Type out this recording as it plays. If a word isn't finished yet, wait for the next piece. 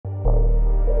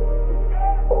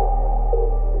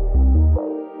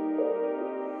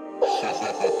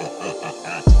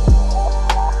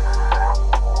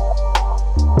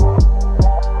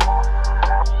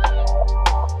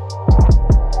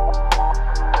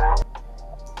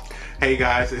Hey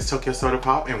guys, it's Tokyo Soda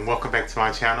Pop and welcome back to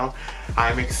my channel.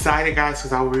 I'm excited guys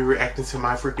because I will be reacting to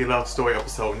My Freaky Love Story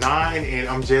episode 9 and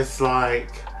I'm just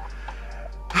like,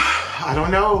 I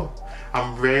don't know.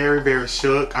 I'm very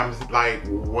shook. I'm like,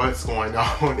 what's going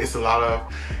on? It's a lot of,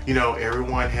 you know,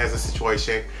 everyone has a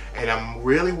situation and I'm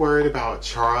really worried about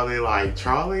Charlie. Like,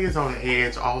 Charlie is on the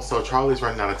edge. Also, Charlie's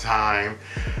running out of time.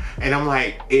 And I'm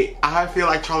like, I feel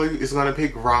like Charlie is gonna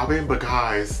pick Robin, but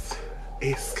guys,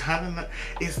 it's kind of,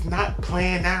 it's not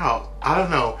planned out. I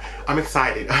don't know. I'm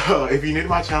excited. If you're new to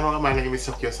my channel, my name is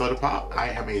Tokyo Soda Pop. I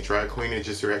am a drag queen and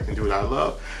just reacting to what I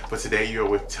love. But today you're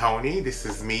with Tony. This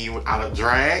is me out of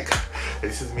drag.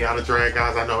 This is me out of drag,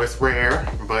 guys. I know it's rare,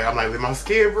 but I'm like, let my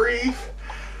skin breathe.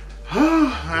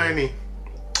 Honey,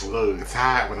 look, it's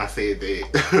hot when I said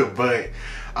that. But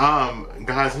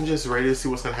guys, I'm just ready to see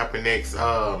what's gonna happen next.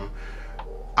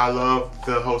 I love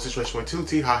the whole situation with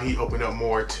Tuti, how he opened up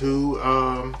more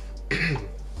to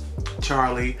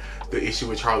Charlie, the issue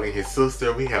with Charlie and his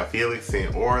sister. We have Felix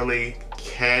and Orly,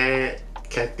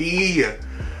 Cathy.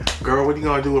 Girl, what are you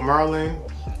gonna do with Merlin?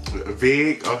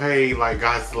 Vic, okay, like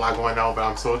guys, there's a lot going on, but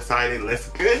I'm so excited. Let's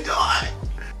get into it.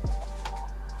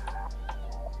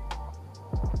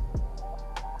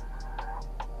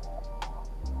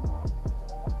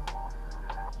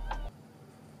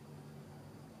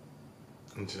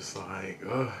 I'm just like,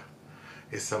 ugh,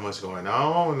 it's so much going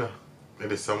on.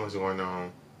 It is so much going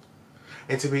on.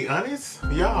 And to be honest,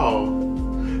 y'all,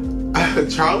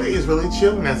 Charlie is really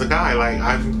chilling as a guy. Like,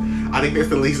 I think that's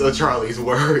the least of Charlie's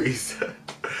worries.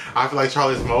 I feel like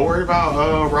Charlie's more worried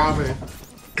about Robin.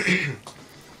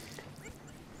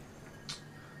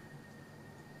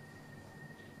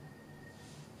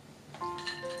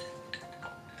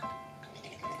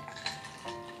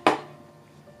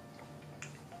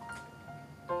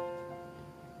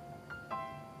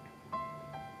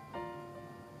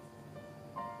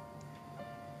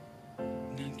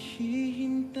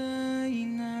 Naghihintay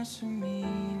na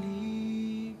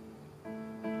sumilip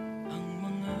ang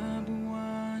mga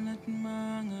buwan at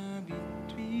mga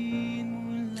bituin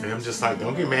mula. And I'm just like,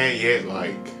 don't get mad yet.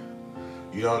 Like,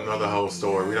 you don't know the whole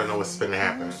story. We don't know what's gonna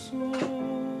happen.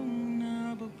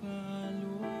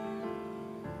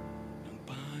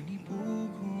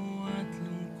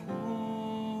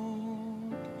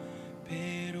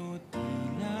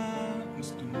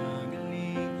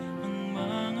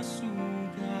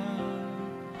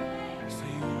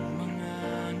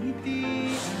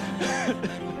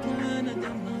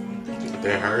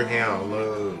 They hurt him,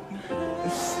 look.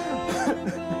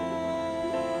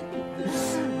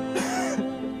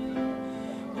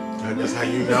 And that's how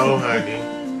you know, honey.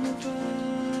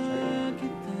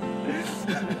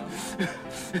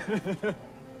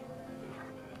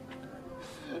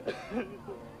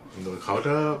 Look, hold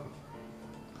up.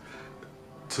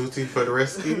 Tuti for the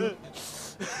rescue.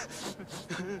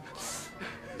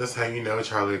 That's how you know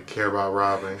Charlie care about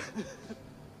Robin.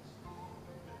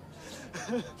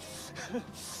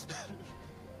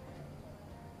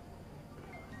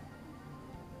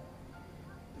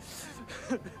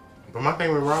 But my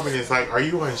thing with Robin is like, are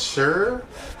you unsure?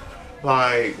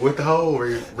 Like, with the whole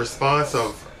response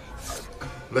of,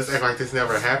 let's act like this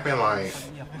never happened, like.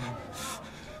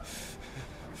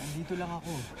 Andito lang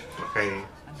ako. Okay.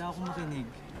 Handa akong makinig.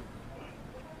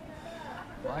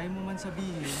 Kung ayaw mo man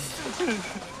sabihin,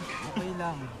 okay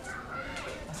lang.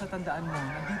 Basta tandaan mo,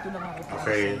 nandito lang ako para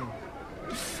okay. sa'yo.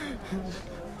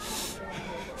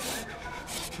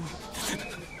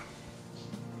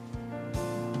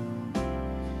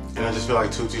 And I just feel like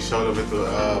Tuti showed up at the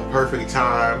perfect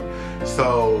time.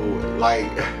 So, like,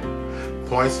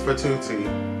 points for Tuti.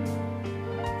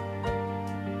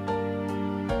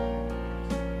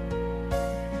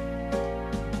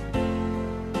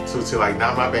 Tuti like,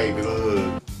 not my baby,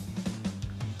 look.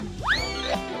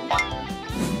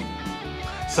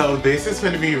 So this is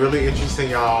going to be really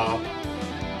interesting, y'all.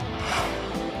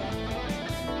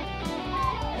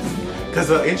 Because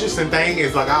the interesting thing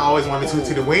is, like, I always wanted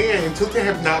Tuti to win, and Tuti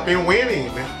have not been winning.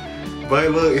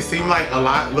 But look, it seemed like a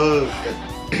lot, look,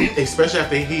 especially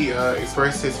after he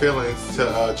expressed his feelings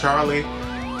to Charlie,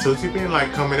 Tuti been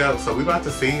like coming up, so we about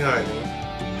to see, honey.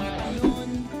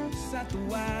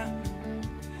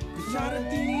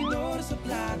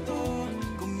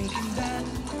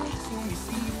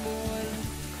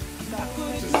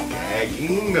 Just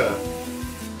gagging.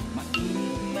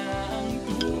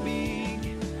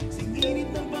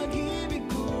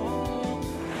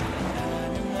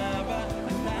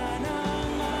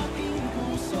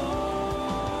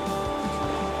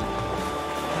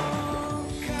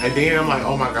 And then I'm like,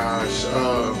 oh my gosh,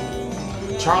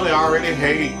 Charlie already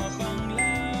hate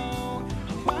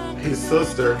his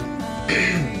sister.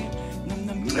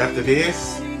 after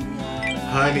this,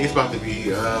 honey, it's about to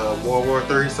be World War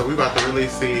III, so we about to really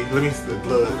see. Let me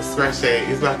look, scratch that.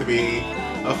 It's about to be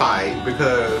a fight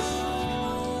because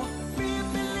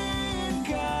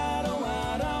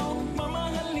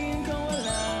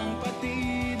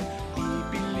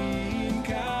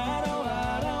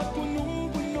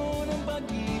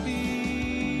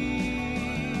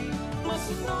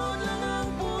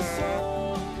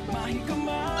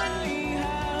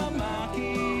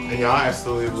and y'all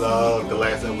absolutely love the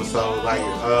last episode. Like,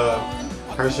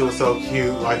 Hershey was so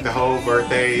cute. Like, the whole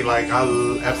birthday. Like, I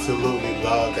absolutely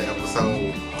love the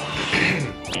episode.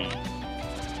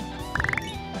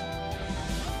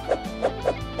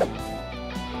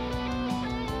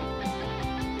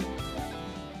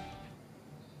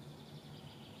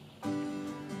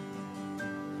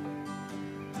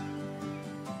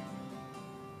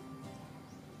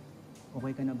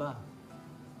 Okay ka na ba?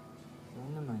 Oo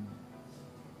naman.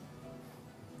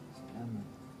 Salamat.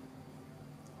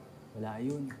 Wala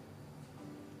yun.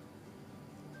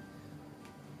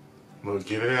 Well,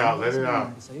 get it out. Let it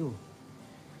out. Sa'yo.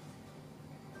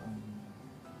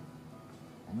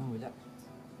 Wala.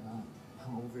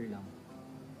 Hangover lang.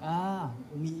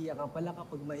 Umiiyak ka pala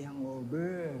kapag may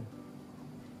hangover.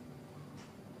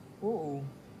 Oo.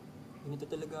 Ganito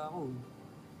talaga ako.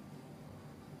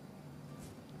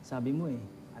 Sabi mo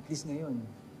at least ngayon,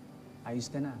 ayos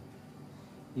ka na.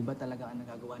 Iba talaga ang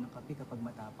nagagawa ng kape kapag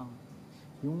matapang.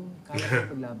 Yung kaya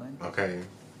ka paglaban. Okay.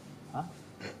 Ha?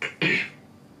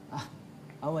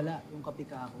 Wala. Yung kape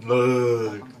ka ako.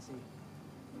 Look. Tapang kasi.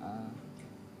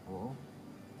 Oo.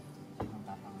 Sinong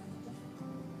tapangan nito?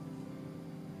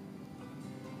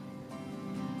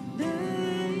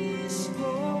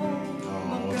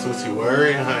 Oh, Tuti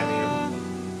worried, honey.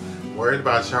 Worried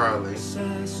about Charlie.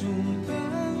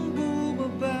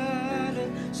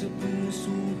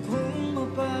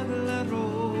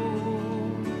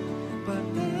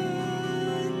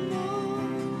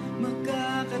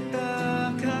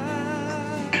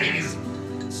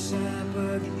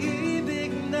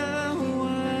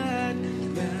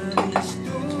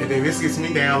 And then this gets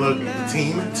me down, look,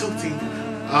 Team Tuti.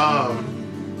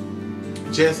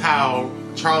 Just how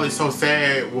Charlie's so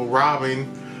sad with Robin.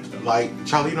 Like,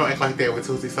 Charlie, you don't act like that with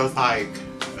Tuti, so it's like,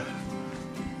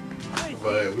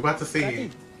 but we about to see.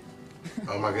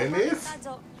 Oh my goodness.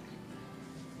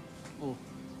 Oh,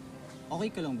 okay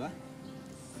ka lang ba?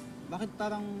 Bakit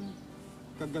parang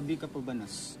kagabi ka pa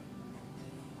banas?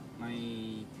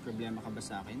 May problema ka ba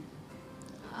sa akin?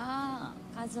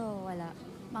 Kaso wala.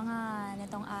 Mga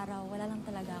netong araw, wala lang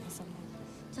talaga ako sa mood.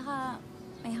 Tsaka,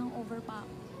 may hangover pa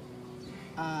ako.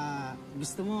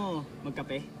 Gusto mo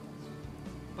magkape?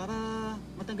 Para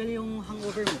matanggal yung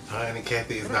hangover mo. Honey,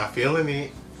 Cathy is not feeling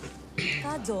it.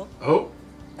 Kaso, Oh.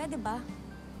 pwede ba?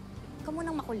 Ikaw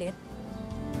munang makulit.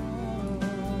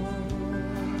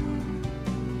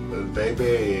 But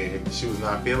baby, she was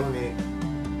not feeling it.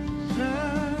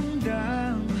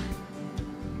 Dang.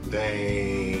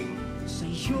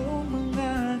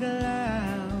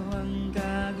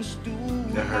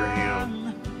 That hurt him.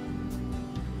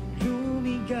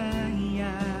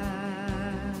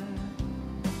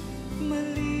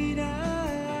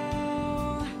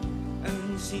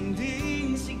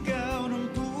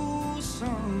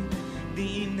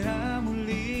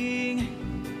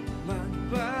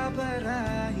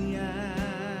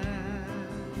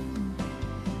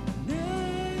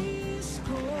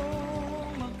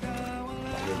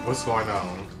 What's going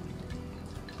on?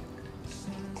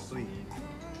 Uy,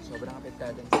 sobrang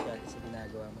apektado si Cathy sa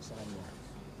ginagawa mo sa kanya.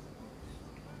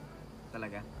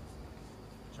 Talaga?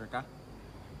 Sure ka?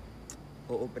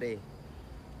 Oo, pre.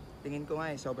 Tingin ko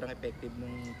nga sobrang effective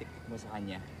nung technique mo sa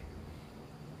kanya.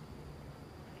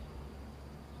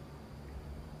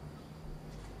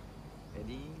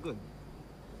 Pwede good.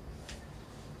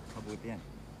 Mabuti yan.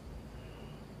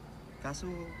 Kaso,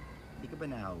 di ka ba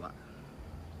nahawa?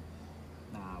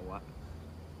 Naawa.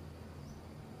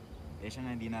 Siya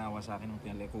nga hindi naawa sa akin nung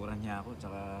pinalikuran niya ako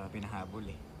tsaka pinahabol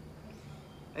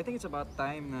I think it's about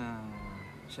time na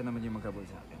siya naman yung maghabol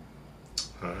sa akin.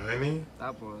 Honey?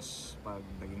 Tapos, pag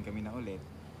naging kami na ulit,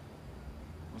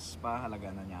 mas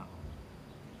pahalaga na niya ako.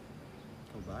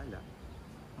 Ikaw bahala.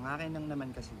 Ang akin lang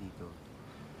naman kasi dito,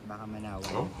 baka manawa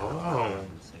Oh, yung tao wow.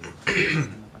 sa'yo.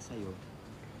 Ano pa sa'yo,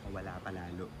 mawala pa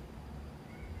lalo.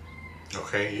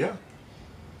 Okay, yeah.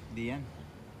 Hindi yan.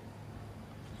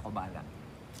 Ako bahala.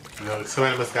 No,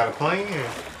 somebody must got a plan.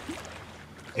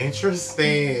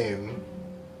 Interesting.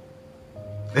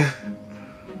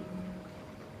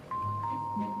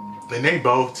 And they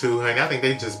both too, honey. I think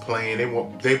they just playing.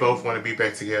 They both want to be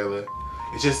back together.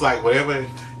 It's just like whatever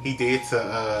he did to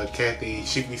Cathy,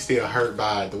 she be still hurt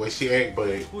by the way she act, but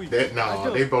that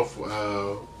no, they both want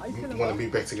to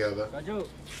be back together. Kaayao,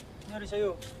 nangyari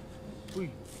sa'yo? Uy.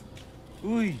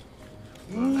 Uy.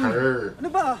 Hurt. Ano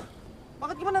ba?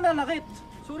 Bakit ka ba nananakit?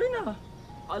 Sorry na.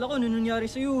 Akala ko ano nangyari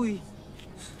sa'yo eh.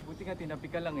 Buti nga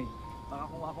tinapi ka lang eh. Baka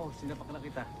kung ako, sinapak na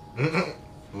kita.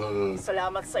 Look.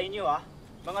 Salamat sa inyo ah.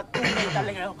 Mga tunay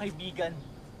talaga akong kaibigan.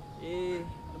 Eh,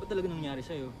 ano ba talaga nangyari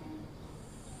sa'yo?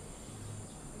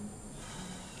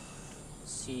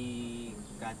 Si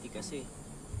Cathy kasi.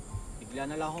 Bigla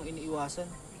na lang akong iniiwasan.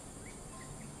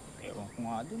 Ewan ko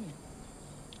nga dun eh.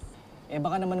 Eh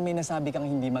baka naman may nasabi kang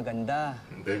hindi maganda.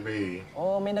 Baby.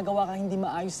 O may nagawa kang hindi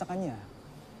maayos sa kanya.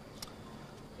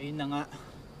 Ayun na nga.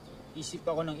 Isip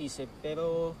ako ng isip,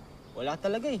 pero wala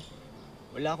talaga eh.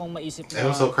 Wala akong maisip na... And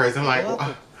I'm so crazy.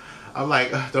 I'm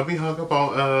like, don't be hung up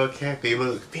on Cathy.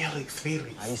 Look, Felix.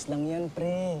 Ayos lang yan,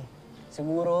 pre.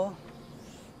 Siguro.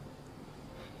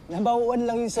 Nabawaan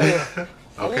lang yun sa'yo.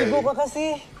 Okay. Aligo ka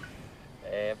kasi.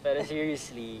 Eh, pero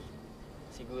seriously,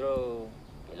 siguro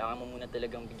kailangan mo muna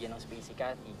talagang bigyan ng space si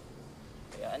Cathy.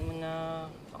 Kayaan mo na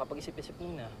makapag-isip-isip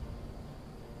muna.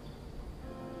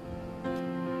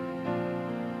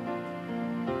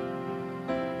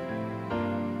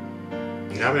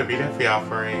 Y'all better be there for y'all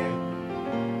friend.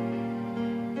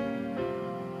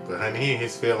 But honey, he and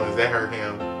his feelings, that hurt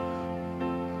him.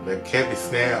 But Cathy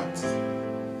snapped.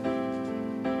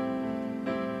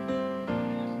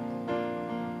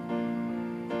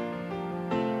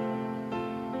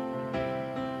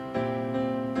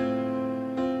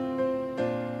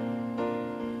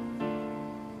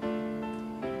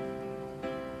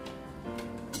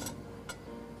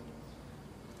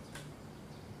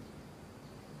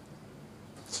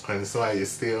 And so you're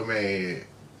still mad.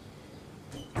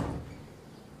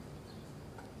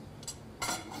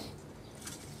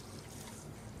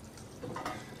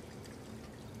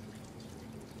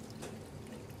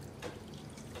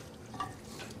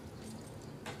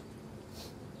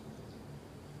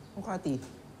 Oh, Cathy.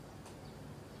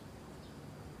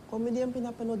 Comedy ang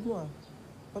pinapanood mo ah.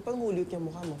 Ba't pag mulit yung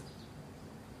mukha mo?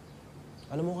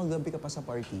 Alam mo kagabi ka pa sa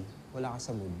party, wala ka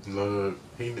sa mood. Look,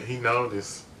 he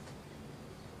noticed.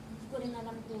 Hindi ko rin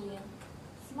alam, kuya.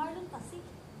 Si Marlon kasi.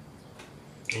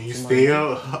 And you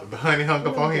still, honey, hung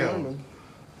up on him.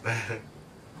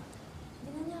 Hindi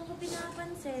na niya ako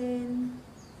pinapansin.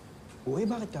 Uy,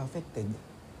 bakit ka affected?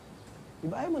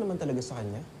 Diba ayaw mo naman talaga sa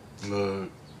kanya? Look.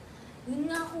 Yun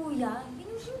nga, kuya.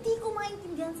 Yun hindi ko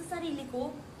maintindihan sa sarili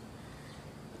ko.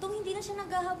 Itong hindi na siya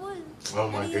naghahabol.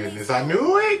 Oh my Narealize goodness, I knew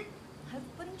it! Half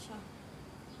pa rin siya.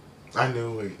 I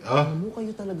knew it. Alam mo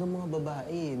kayo talaga mga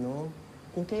babae, no?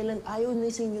 Kung kailan ayaw na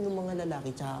sa inyo ng mga lalaki,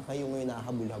 tsaka kayo ngayon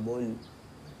nakahabol-habol.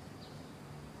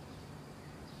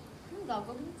 Anong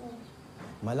gagawin ko?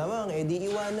 Malamang, eh di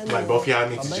iwanan mo. Like both y'all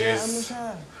need to Pabayaan mo just, siya.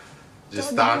 just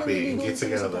Tsaka stop di it and mo get naliligawan sa'yo si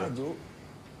together. Caayao.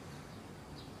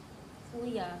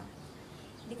 Kuya,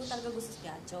 hindi ko talaga gusto si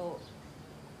Caayao.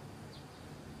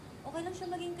 Okay lang siya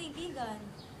maging kaibigan.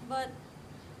 But,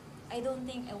 I don't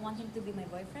think I want him to be my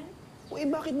boyfriend. Uy,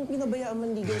 bakit mo pinabayaan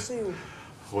manligaw sa'yo?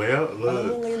 Well,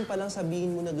 Alam mo look. ngayon pa lang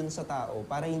sabihin mo na dun sa tao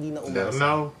para hindi na Let him umasa.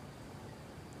 know.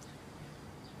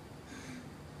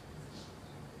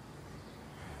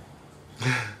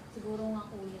 Siguro nga,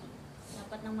 kuya.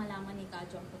 Dapat nang malaman ni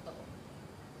Caayao ang totoo.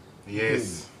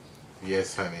 Yes.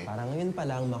 Yes, honey. Para ngayon pa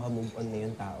lang makamove on na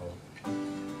yung tao.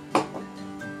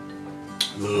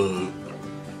 Look.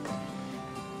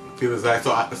 Feels like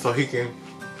so he can.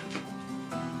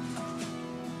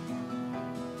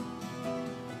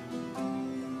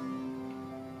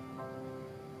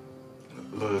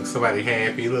 Look, somebody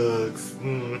happy looks.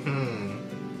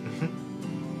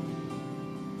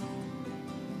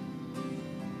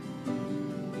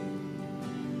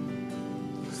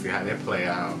 See how that play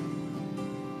out.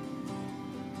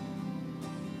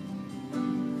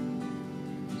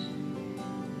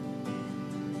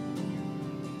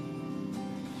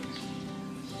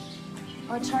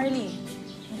 Oh, Charlie,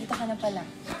 nandito ka na pala.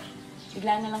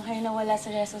 Bigla na lang kayo nawala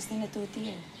sa resos ni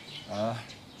Tuti eh.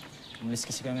 Umalis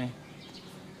kasi kami.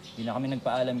 Hindi na kami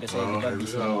nagpaalam kasi di ba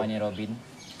busy na mukha ni Robin.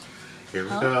 Here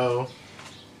we go.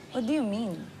 What do you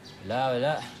mean?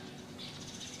 Wala.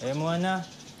 Ayaw mo na.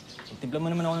 Timpla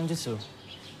mo naman ako ng Diyos, oh.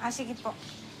 Sige po.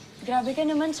 Grabe ka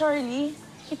naman, Charlie.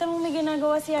 Kita mo may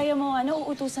ginagawa si Yaya mo,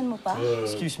 uutusan mo pa?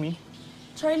 Excuse me?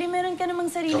 Charlie, meron ka namang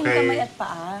sariling Okay. kamay at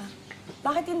paa.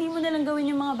 Bakit hindi mo nalang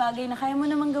gawin yung mga bagay na kaya mo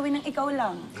namang gawin ng ikaw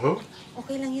lang? Oh,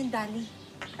 Okay lang yun, Dani.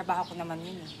 Trabaho ko naman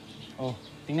yun eh. Oh,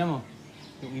 tingnan mo.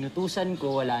 Yung inutusan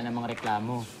ko, wala namang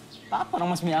reklamo. Baka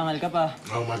parang mas may angal ka pa.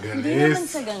 oh my Hindi naman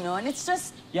goodness. sa ganon. It's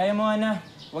just, Yaya mo nga na.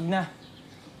 Wag na.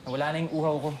 Nawala na yung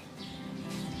uhaw ko.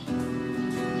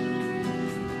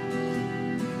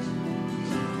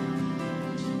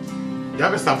 Y'all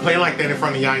better stop playing like that in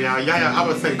front of Yaya. Yaya, I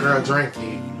would say, girl, drink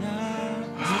it.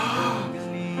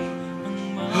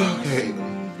 Okay.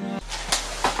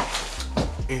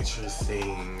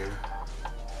 Interesting.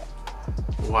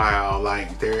 Wow,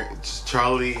 like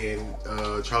Charlie and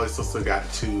Charlie's sister got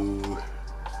to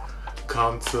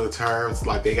come to terms,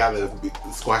 like they gotta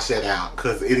squash that out,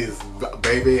 cause it is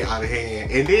baby out of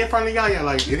hand. And then in front of Yaya,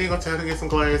 like it ain't gonna tell her to get some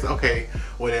glass. Okay,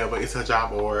 whatever, it's her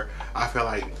job. Or I feel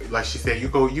like she said, you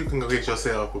can go get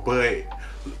yourself, but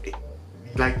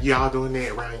like y'all doing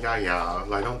that around Yaya,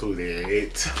 like don't do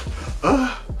that.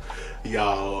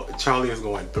 Y'all, Charlie is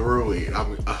going through it.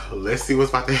 Let's see what's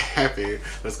about to happen.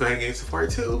 Let's go ahead and get into part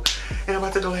 2. And I'm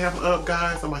about to glam up,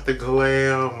 guys. I'm about to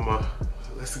glam.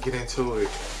 Let's get into it.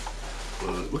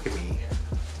 Look at me.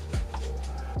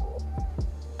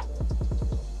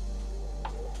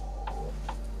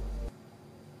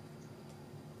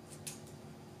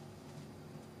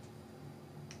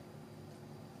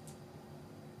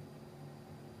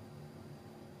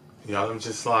 Y'all, I'm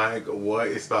just like, what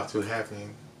is about to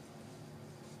happen?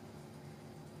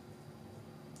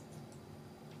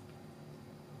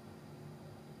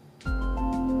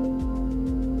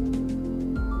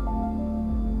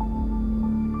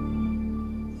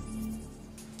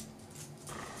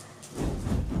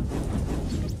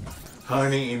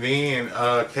 Honey, and then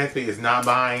Cathy is not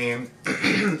buying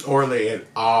Orly at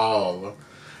all.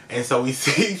 And so we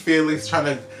see Felix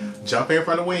trying to jump in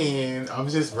front of Win. I'm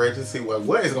just ready to see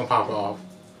what is gonna pop off.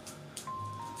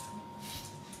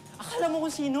 Akala mo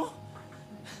kung sino?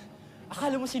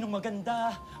 Akala mo sinong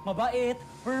maganda, mabait,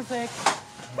 perfect.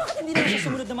 Bakit hindi naman siya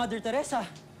sumunod na Mother Teresa?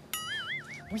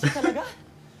 Wisit talaga?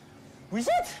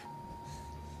 Wisit?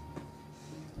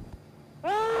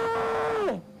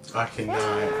 I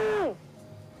cannot.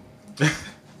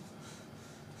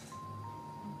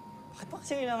 Bakit pa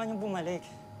kasi kailangan niyong bumalik?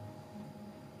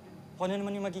 Kung ano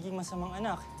naman yung magiging masamang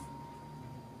anak.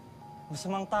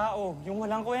 Masamang tao, yung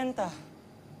walang kwenta.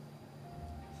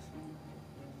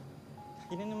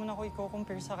 Hindi na naman ako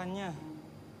i-compare sa kanya.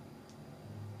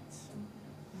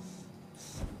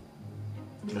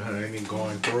 Honey,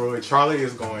 going through it. Charlie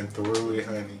is going through it,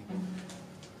 honey.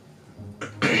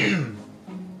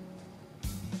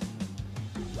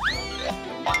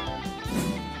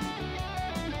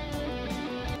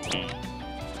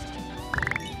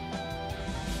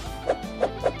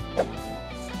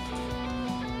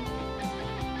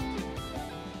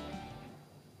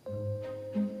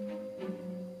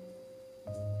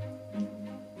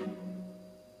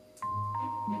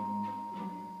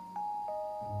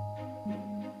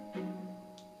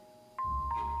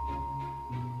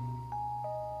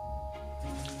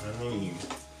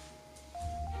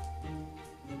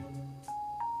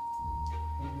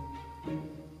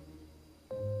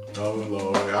 Oh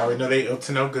Lord, I already know they up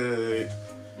to no good.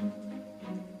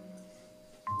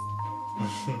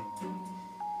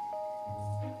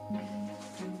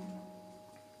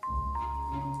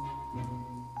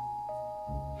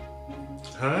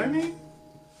 Honey?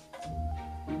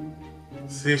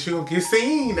 See if she gonna get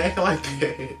seen acting like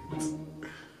that.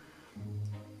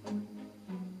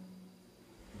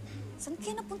 Saan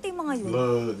kaya napunta yung mga yun?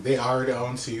 Look, they already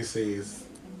on to you, sis.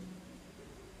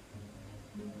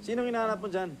 Sinong hinahanap mo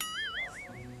dyan?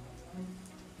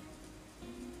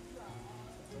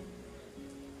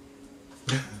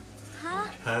 Ha?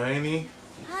 Honey?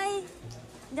 Hi!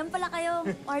 Diyan pala kayo,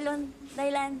 Marlon,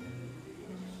 Dylan.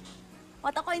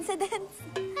 What a coincidence!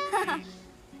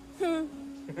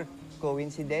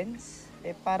 Coincidence?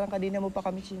 Eh, parang kanina mo pa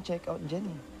kami sin-check out dyan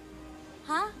eh.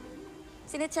 Ha?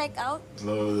 Sine-check out?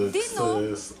 Look, Di, no?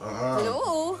 sis.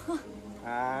 Hello?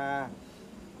 Ah.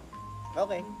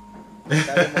 Okay.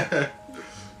 Sabi mo.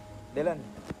 Dylan,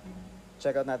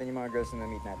 check out natin yung mga girls na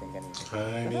na-meet natin kanina.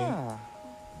 Honey. Ah.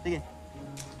 Sige.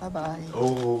 Bye-bye.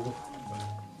 Oh.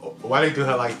 Why they do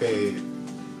her like that?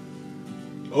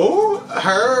 Oh,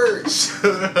 hurt.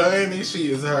 Honey,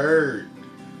 she is hurt.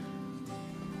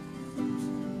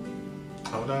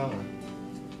 Hold on.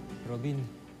 Robin,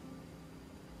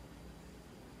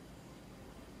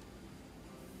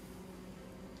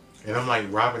 And I'm like,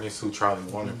 Robin is who Charlie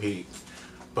want to pick.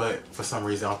 But for some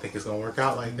reason, I don't think it's going to work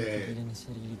out like that. kailan ang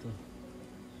sarili ko.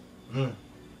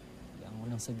 Kailangan ko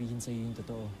lang sabihin sa'yo yung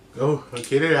totoo. Oh,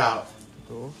 get it out.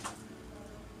 Totoo?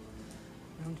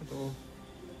 Anong totoo?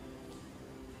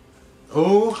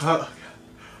 Oh,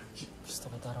 Gusto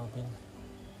kita, Robin.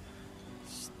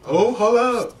 oh, hold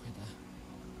up. Gusto kita.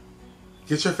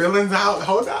 Get your feelings out.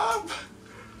 Hold up.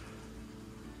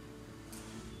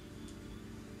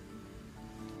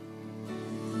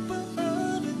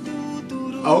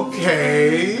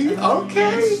 Okay,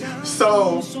 okay.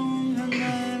 So,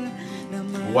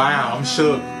 wow, I'm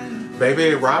shook.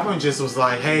 Baby, Robin just was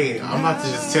like, hey, I'm about to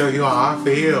just tell you how I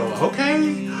feel.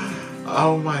 Okay?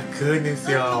 Oh my goodness,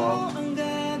 y'all.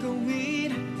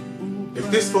 If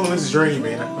this fool is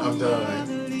dreaming, I'm done.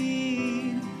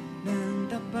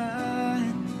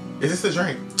 Is this a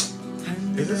dream?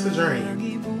 Is this a dream?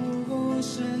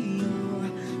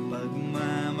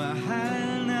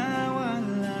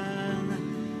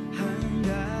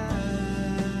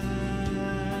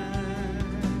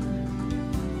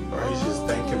 Or he's just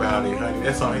thinking about it, honey.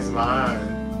 That's on his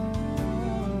mind.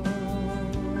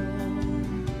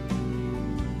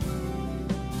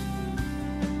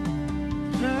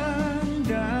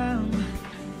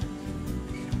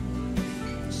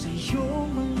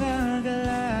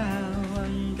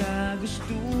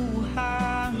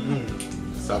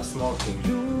 Stop smoking.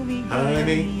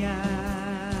 Honey,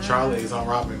 Charlie is on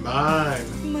Robin's mind.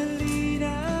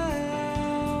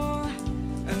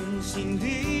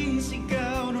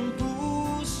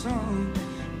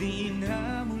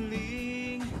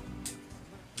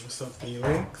 What's up,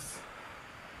 Felix?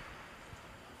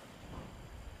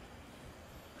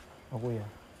 O kuya,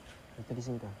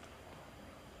 nagtalising ka.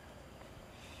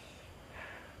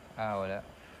 Wala.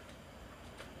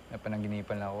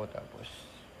 Napanaginipan lang ako tapos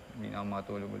hindi na ako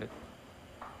makatulog ulit.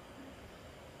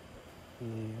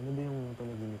 Ano ba yung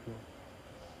panaginip mo?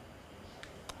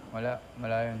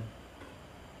 Wala yun.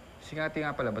 Si Cathy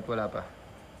nga pala, ba't wala pa?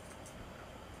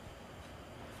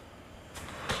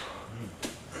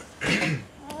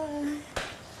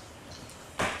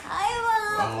 Ay,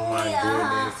 mga Oh my kuya!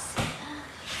 goodness.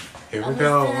 Here we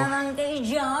go. Kamusta naman kayo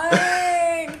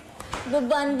dyan?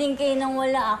 Babanding kayo nang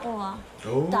wala ako, ha?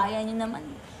 Oh. Daya niyo naman.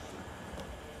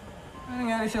 Ano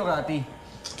nangyari sa'yo, Cathy?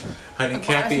 Honey,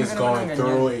 Cathy is going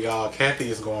through it, y'all. Cathy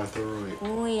is going through it.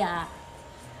 Kuya,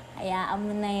 hayaan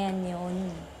mo na yan yun.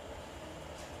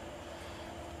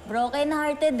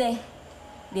 Broken-hearted eh.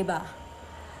 Diba?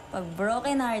 Pag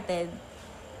broken-hearted,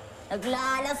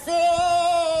 naglalasing!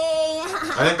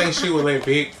 I didn't think she would let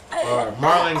Vic or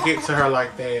Marlon get to her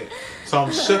like that. So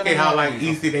I'm shook at how like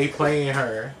easy they playing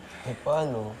her. Eh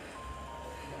paano?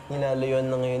 Nilalayuan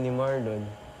na ngayon ni Marlon.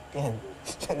 Yan,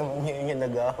 siya naman ngayon yung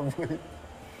nag-ahabol.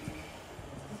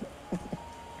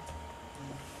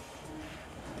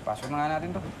 Pasok na nga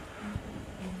natin to.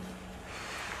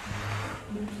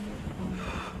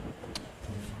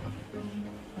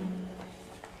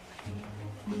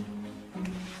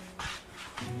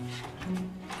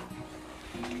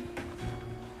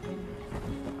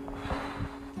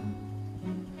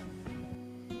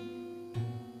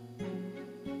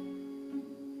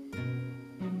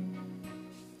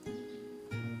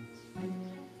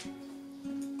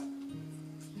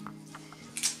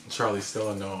 Charlie's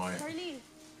still annoying. Charlie,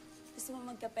 gusto mo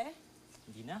magkape?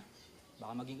 Hindi na.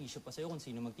 Baka maging issue pa sa'yo kung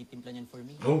sino magtitimpla niyan for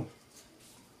me. Oh.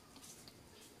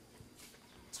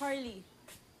 Charlie,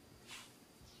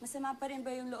 masama pa rin ba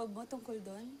yung loob mo tungkol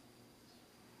doon?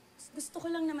 Gusto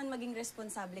ko lang naman maging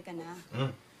responsable ka na.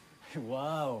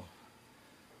 Wow!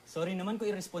 Sorry naman kung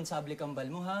irresponsable kambal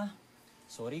mo, ha?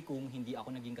 Sorry kung hindi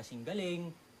ako naging kasing galing,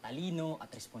 talino,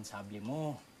 at responsable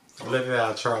mo. Let it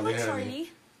out, Charlie, But honey. Charlie,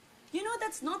 you know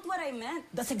that's not what I meant.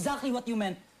 That's exactly what you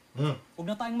meant. Huwag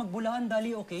na tayong magbulahan,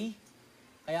 Dali, okay?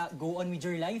 Kaya go on with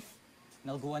your life,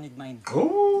 and I'll go on with mine.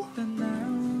 Ooh.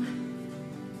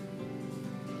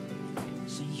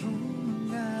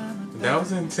 That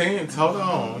was intense. Hold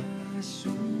on.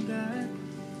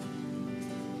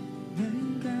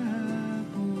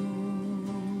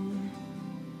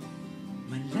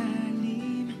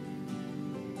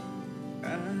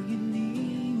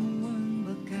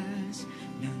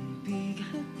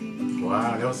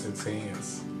 Wow, that was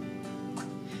intense.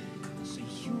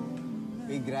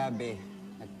 Uy, grabe.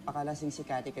 Nagpakalasing si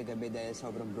Cathy kagabi dahil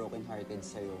sobrang broken-hearted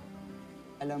sa'yo.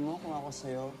 Alam mo, kung ako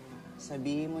sa'yo,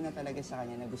 sabihin mo na talaga sa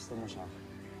kanya na gusto mo siya.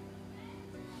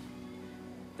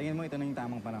 Tingin mo ito na yung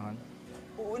tamang panahon?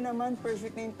 Oo naman,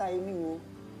 perfect na yung timing mo.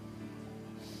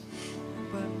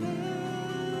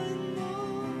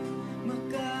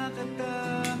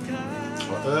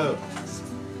 What up?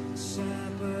 Sa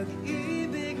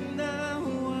pag-ibig na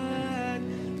huwag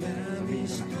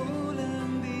nabis ko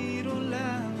lang biro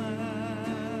lamang.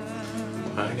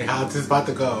 Honey, how's this about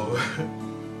to go?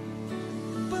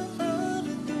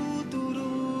 Paano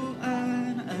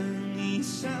tuturuan ang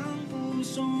isang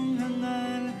pusong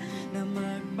hangal na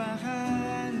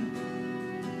magmahal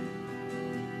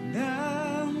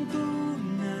ng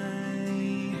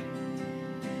tunay?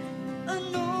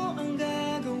 Ano ang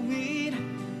gagawin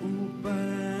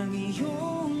upang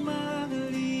iyong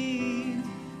mahalin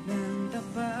ng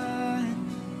tapat?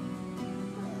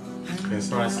 His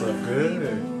rice look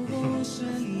good.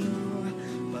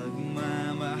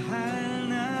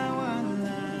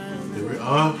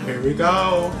 Here we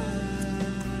go.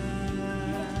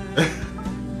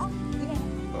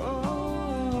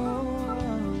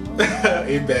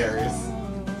 Embarrassed.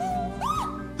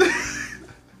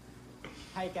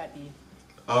 Hi, Cathy.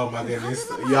 Oh my goodness.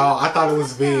 Y'all, I thought it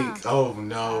was Vic. Oh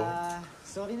no.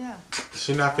 Sorry na.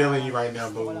 She's not feeling you right now,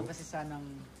 boo. Ako lang kasi sanang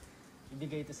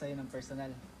ibigay ito sa'yo ng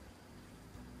personal.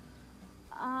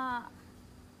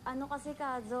 Ano kasi,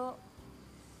 Kazo?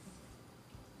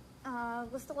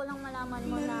 Gusto ko lang malaman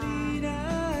mo na...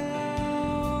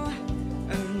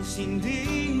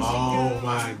 Oh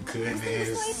my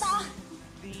goodness.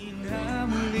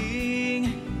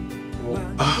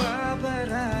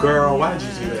 Girl, why did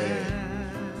you do that?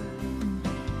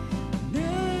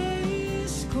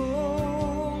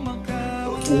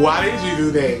 Why did you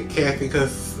do that, Cathy?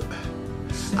 Because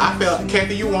I felt,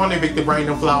 Cathy, you wanted Vic to bring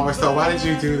them flowers, so why did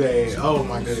you do that? Oh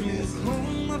my goodness.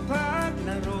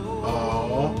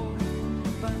 Oh.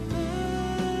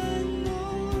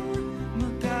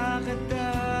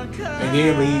 And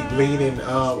then leading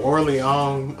Orly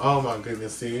on. Oh my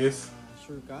goodness, sis.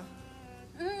 Sure ka?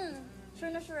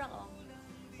 Sure na sure ako.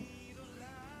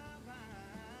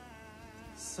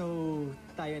 So,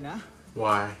 tayo na?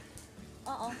 Why?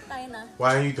 Oo, tayo na.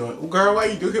 Why are you doing, girl, why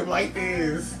you do him like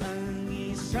this?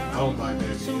 Oh my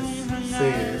goodness.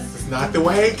 Sis, it's not the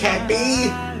way,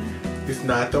 Cathy. It's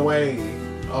not the way.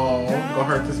 Oh, I'm gonna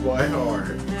hurt this boy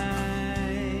hard.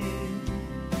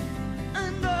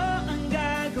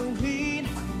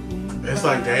 It's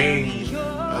like, dang,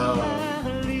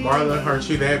 Marlon hurt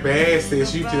you that bad,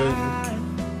 sis. You didn't.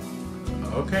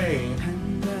 Okay.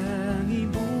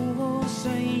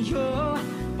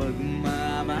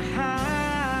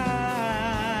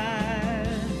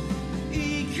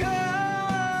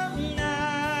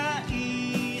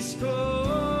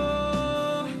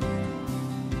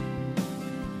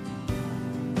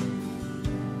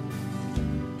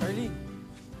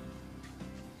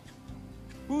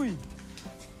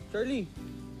 Charlie,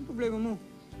 ano problema mo?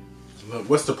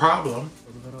 What's the problem?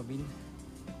 Pwede ba, Robin?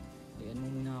 Ayan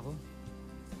mo muna ako.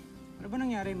 Ano ba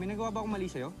nangyari? May nagawa ba akong mali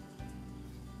sa'yo?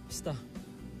 Basta,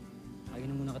 ayaw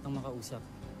na muna kitang makausap.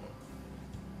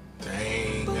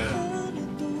 Dang.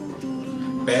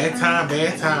 Bad time,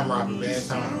 Robin. Bad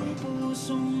time.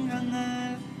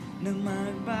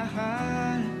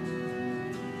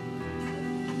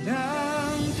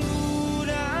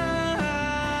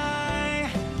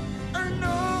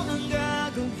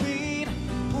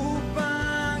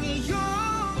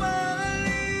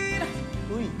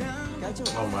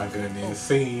 Oh my goodness.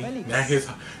 See, now his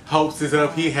hopes is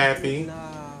up. He happy.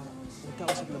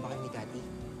 Nagkausap na ba kayo ni Cathy?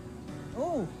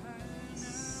 Oh!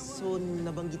 So,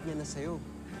 nabanggit niya na sa'yo?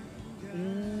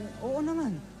 Oo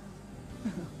naman.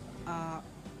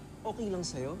 Okay lang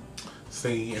sa'yo?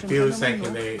 See, if he was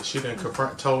thinking that she done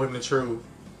told him the truth.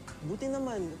 Buti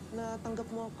naman, natanggap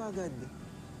mo ako kagad.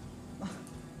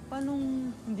 Paano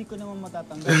hindi ko naman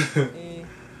matatanggap?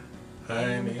 Ano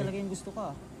naman talaga yung gusto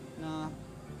ka? Na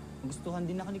gustuhan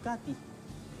din ako ni Cathy.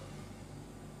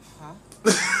 Ha?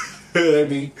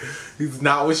 Honey, it's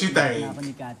not what you think. Ako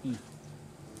ni Cathy.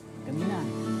 Kami na.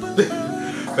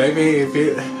 Baby,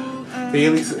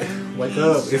 Felix, wake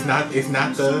up. It's not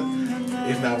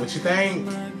what you think.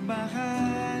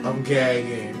 I'm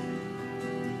gagging.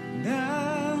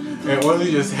 And Orly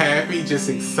just happy, just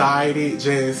excited,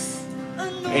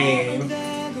 and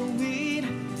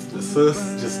the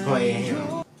sis just playing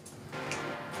him.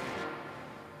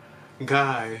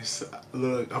 Guys,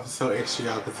 look, I'm so extra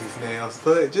y'all with these nails,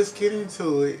 but just get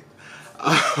into it.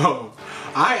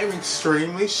 I am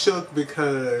extremely shook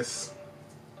because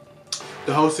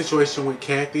the whole situation with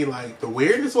Cathy, like the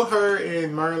weirdness with her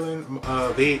and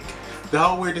Vic, the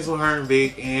whole weirdness with her and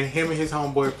Vic, and him and his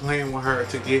homeboy playing with her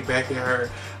to get back at her.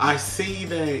 I see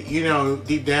that, you know,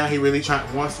 deep down he really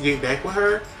wants to get back with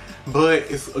her, but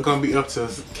it's gonna be up to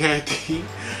Cathy.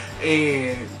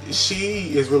 And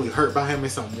she is really hurt by him in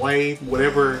some way.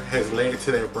 Whatever has led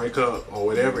to that breakup or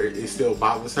whatever, it still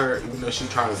bothers her, even though she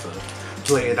tries to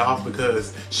play it off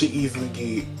because she easily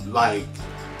get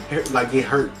get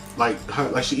hurt, like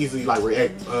she easily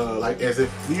react like as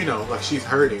if, you know, like she's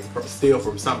hurting still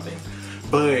from something.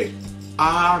 But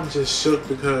I'm just shook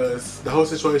because the whole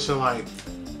situation, like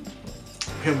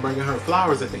him bringing her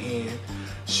flowers at the end,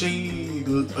 she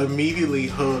immediately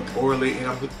hugged Orly,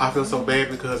 and I feel so bad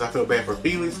because I feel bad for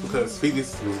Felix because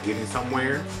Felix was getting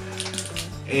somewhere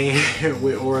and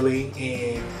with Orly,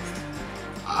 and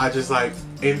I just like,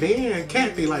 And then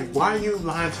Cathy, like, why are you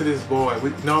lying to this boy?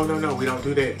 No, we don't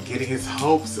do that. Getting his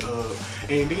hopes up.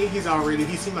 And then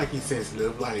he seemed like he's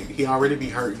sensitive. Like, he already be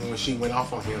hurting when she went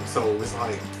off on him. So it's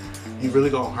like, you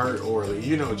really gonna hurt Orly,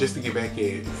 you know, just to get back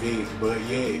at Vic. But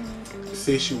yeah,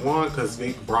 sis, you won because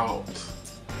Vic brought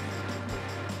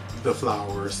the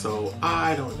flowers. So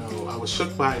I don't know. I was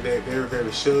shook by that, very,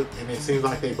 very shook. And it seems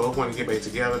like they both want to get back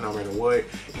together no matter what,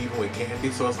 even with Cathy.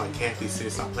 So it's like, Cathy,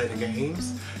 sis, stop playing the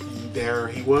games. There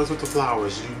he was with the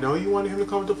flowers. You know you wanted him to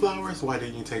come with the flowers. Why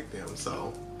didn't you take them?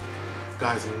 So,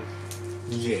 guys,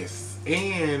 yes.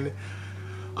 And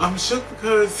I'm shook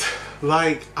because,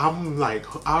 like, I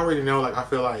already know, like, I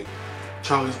feel like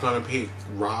Charlie's gonna pick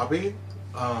Robin.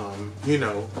 You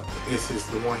know, it's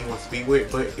the one he wants to be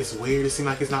with. But it's weird. It seems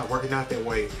like it's not working out that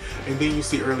way. And then you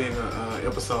see early in the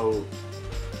episode,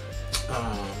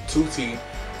 Tuti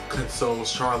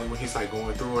consoles Charlie when he's like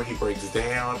going through it. He breaks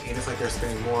down, and it's like they're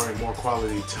spending more and more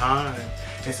quality time,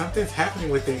 and something's happening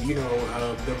with it, you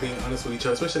know, them being honest with each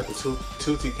other, especially after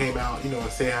Tuti came out, you know, and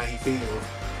said how he feels.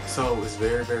 So it's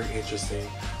very, very interesting.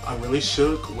 I'm really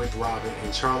shook with Robin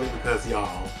and Charlie because,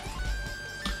 y'all,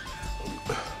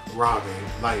 Robin,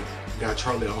 like, got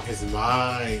Charlie on his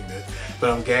mind.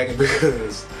 But I'm gagging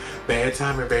because bad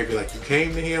timing, baby. Like, you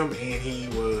came to him and he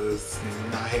was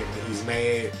not happy. He's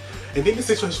mad. And then the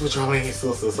situation with Charlie and his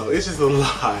sister. So it's just a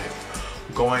lot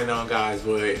going on, guys.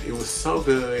 But it was so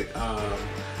good.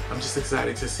 I'm just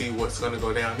excited to see what's going to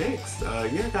go down next.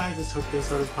 Yeah, guys, it's Tokyo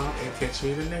Soda Pop, and catch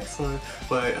me in the next one.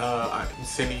 But I'm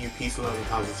sending you peace, love, and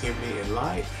positivity and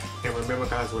light. And remember,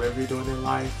 guys, whatever you're doing in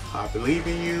life, I believe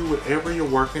in you. Whatever you're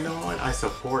working on, I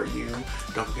support you.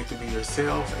 Don't forget to be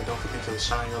yourself, and don't forget to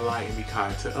shine your light and be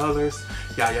kind to others.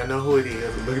 Y'all know who it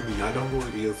is. Look at me, y'all know who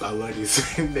it is. I love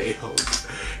these nails.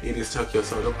 It is Tokyo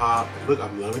Soda Pop. Look,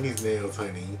 I'm loving these nails,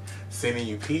 honey. Sending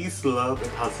you peace, love,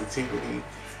 and positivity.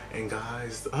 And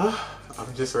guys,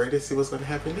 I'm just ready to see what's going to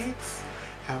happen next.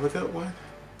 Have a good one.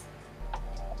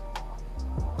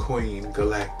 Queen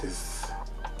Galactus.